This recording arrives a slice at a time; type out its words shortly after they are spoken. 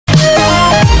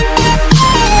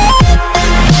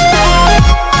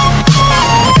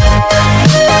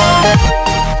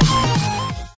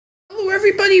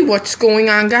what's going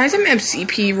on, guys? I'm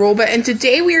MCP Robot, and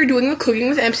today we are doing the cooking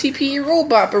with MCP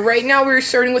Robot. But right now we're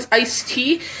starting with iced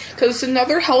tea because it's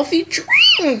another healthy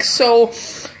drink. So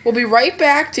we'll be right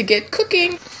back to get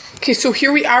cooking. Okay, so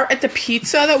here we are at the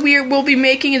pizza that will be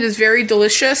making. It is very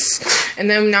delicious, and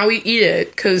then now we eat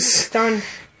it because it's done.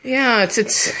 Yeah,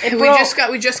 we just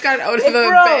got it out of the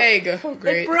bag. Oh,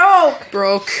 great. It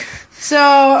broke.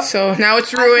 So now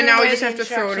it's ruined. Now we just have to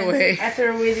throw it away. I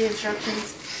threw away the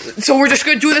instructions. So we're just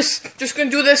gonna do this.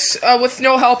 With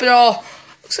no help at all.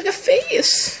 Looks like a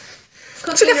face.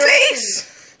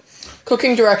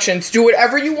 Cooking directions. Do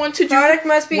whatever you want to do. Product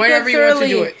must be whenever cooked you want to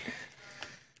thoroughly. do it.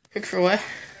 Cook for what?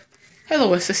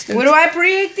 Hello, assistant. What do I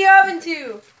preheat the oven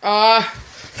to?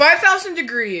 5,000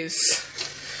 degrees.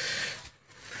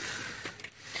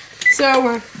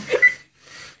 So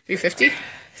 350,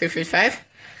 355,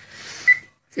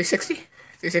 360,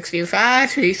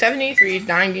 365, 370,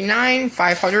 399,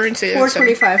 500,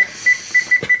 425.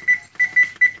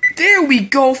 There we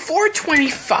go,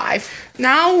 425.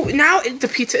 Now the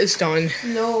pizza is done.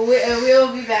 No, we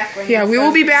will be back. We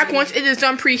will be back once it is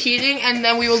done preheating, and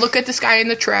then we will look at this guy in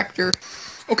the tractor.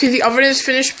 Okay, the oven is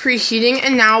finished preheating,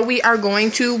 and now we are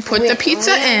going to put the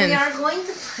pizza in. We are going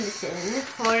to put it in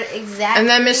for exactly... And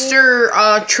then Mr.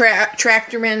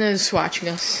 Tractor Man is watching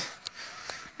us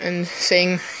and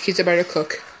saying he's a better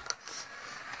cook.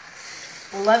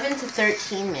 11 to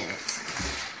 13 minutes.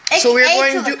 So we're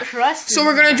going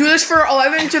to do this for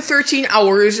 11 to 13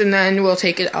 hours, and then we'll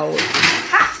take it out.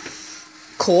 Hot.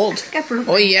 Cold.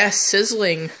 Oh yes,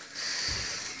 sizzling.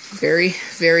 Very,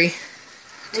 very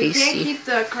tasty. We can't keep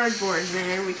the cardboard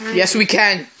there. Yes, we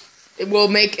can. It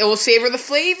will savor the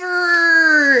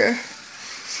flavor.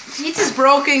 Pizza's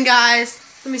broken, guys.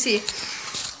 Let me see.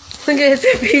 Look at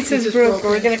it. Pizza's broken.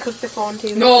 We're gonna cook the phone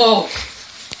too. No.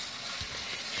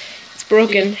 It's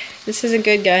broken. This isn't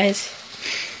good, guys.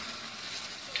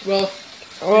 Well,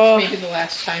 maybe the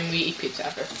last time we eat pizza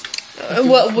ever.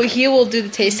 He will do the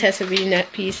taste test of eating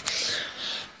that piece.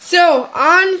 So,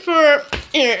 on for...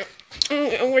 Here.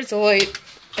 Where's the light?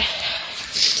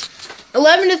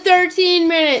 11 to 13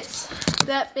 minutes.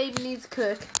 That baby needs to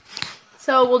cook.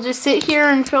 So, we'll just sit here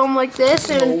and film like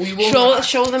this and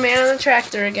show the man on the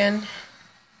tractor again.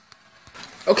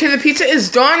 Okay, the pizza is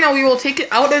done. Now we will take it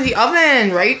out of the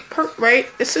oven. Right,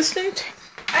 assistant?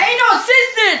 I ain't no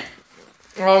assistant!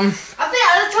 I think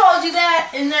I told you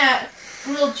that in that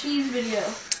little cheese video.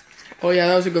 Oh yeah,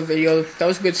 that was a good video. That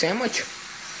was a good sandwich.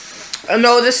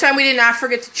 No, this time we did not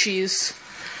forget the cheese.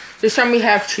 This time we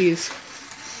have cheese.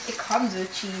 It comes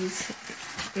with cheese.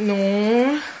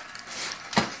 No.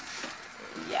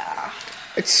 Yeah.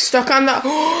 It's stuck on the...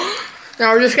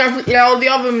 Now we're just gonna put it out of the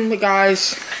oven,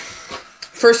 guys.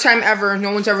 First time ever.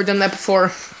 No one's ever done that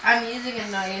before. I'm using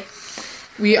a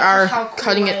knife. We are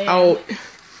cutting it out.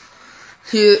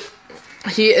 He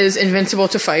is invincible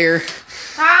to fire.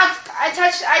 I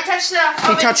touched the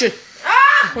oven. He touched it.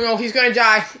 Ah! Oh no, he's gonna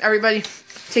die. Everybody,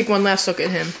 take one last look at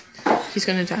him. He's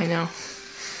gonna die now.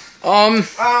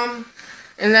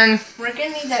 And then we're gonna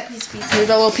need that piece of pizza. Need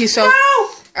a little piece of. No!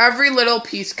 Every little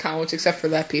piece counts except for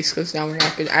that piece, because now I'm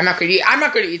not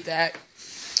gonna eat that.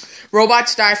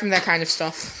 Robots die from that kind of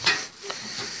stuff.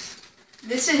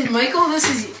 This is Michael. This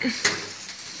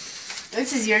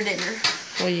is your dinner.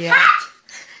 Oh yeah.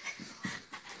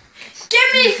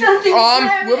 Give me something.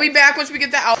 We'll be back once we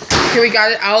get that out. Okay, we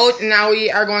got it out, and now we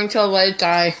are going to let it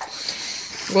die.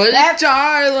 Let it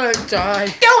die.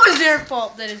 It was their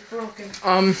fault that it's broken.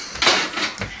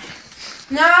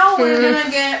 Now we're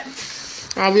gonna get.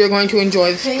 We are going to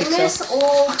enjoy this famous pizza.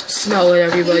 Old. Smell it,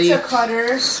 everybody. Pizza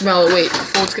cutter. Smell it. Wait,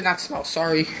 phones cannot smell.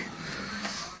 Sorry.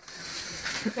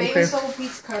 Famous old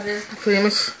pizza cutter.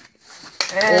 Famous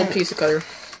old pizza cutter.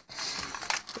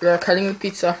 We are cutting the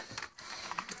pizza.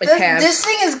 This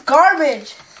thing is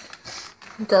garbage.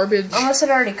 Garbage. Unless it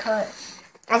already cut.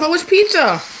 I thought it was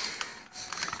pizza.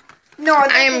 No,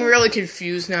 I am really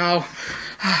confused now.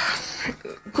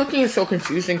 Cooking is so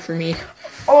confusing for me.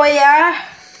 Oh yeah,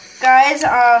 guys.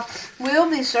 We'll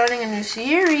be starting a new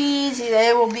series.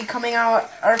 It will be coming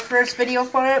out. Our first video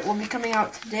for it will be coming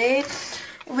out today.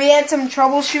 We had some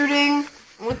troubleshooting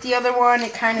with the other one.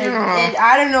 It kind of.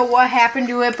 I don't know what happened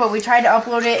to it, but we tried to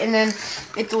upload it and then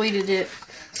it deleted it.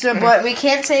 So, but we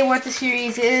can't say what the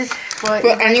series is. But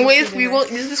anyways, we will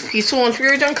use this pizza once we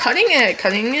are done cutting it.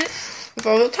 Cutting it with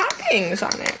all the toppings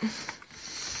on it.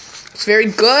 It's very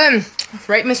good.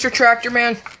 Right, Mr. Tractor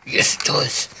Man? Yes, it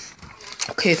does.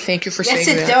 Okay, thank you for saying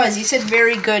that. Yes, it does. You said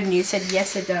very good, and you said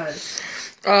yes, it does.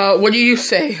 What do you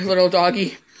say, little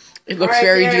doggy? It looks Right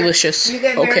very there. delicious. You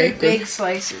get Okay, very good. big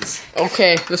slices.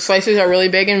 Okay, the slices are really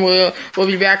big, and we'll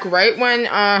be back right when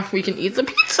we can eat the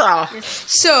pizza.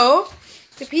 So,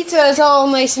 the pizza is all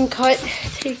nice and cut.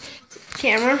 Take the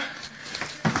camera.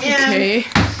 And Okay,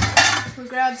 we'll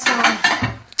grab some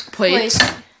plates.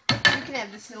 plates. You can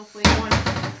have the snowflake one.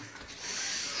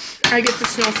 I get the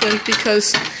snowflake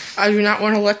because I do not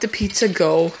want to let the pizza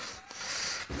go.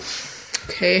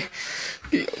 Okay,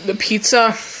 the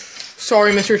pizza.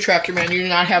 Sorry, Mr. Tractor Man, you do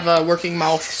not have a working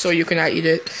mouth, so you cannot eat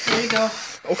it. There you go.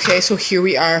 Okay, so here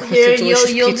we are with Here, the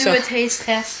delicious you'll pizza. do a taste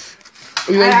test.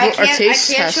 We will I do a taste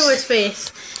can't test. show his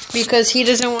face because he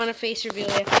doesn't want a face reveal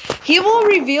yet. He will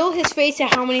reveal his face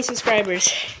at how many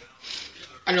subscribers?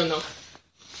 I don't know.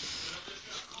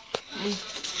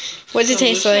 What's it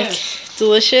taste like?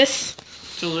 Delicious?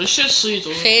 Deliciously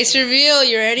delicious. Face reveal,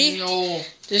 you ready? No.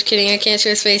 Just kidding, I can't show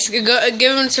his face. Go,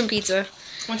 give him some pizza.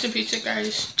 Want some pizza,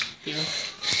 guys? Yeah.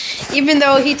 Even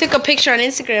though he took a picture on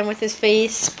Instagram with his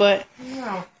face, but...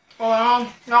 No.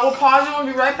 Well, now we'll pause and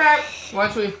we'll be right back.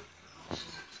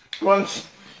 Once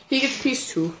he gets a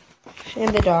piece too. And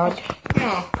the dog.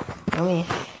 No. Yummy.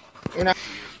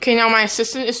 Okay, now my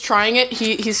assistant is trying it.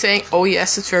 He's saying, "Oh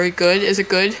yes, it's very good. Is it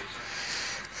good?"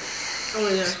 Oh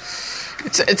yeah.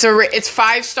 It's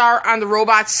 5-star on the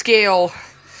robot scale.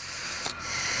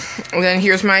 And then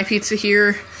here's my pizza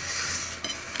here.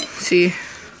 See,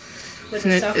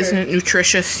 isn't it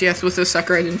nutritious? Yes, with the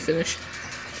sucker I didn't finish.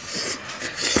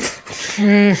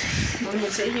 I'm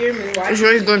gonna sit here and watch. It's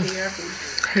really good.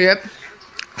 Yep.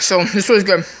 So this was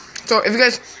good. So if you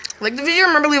guys like the video,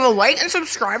 remember leave a like and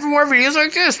subscribe for more videos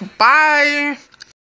like this. Bye.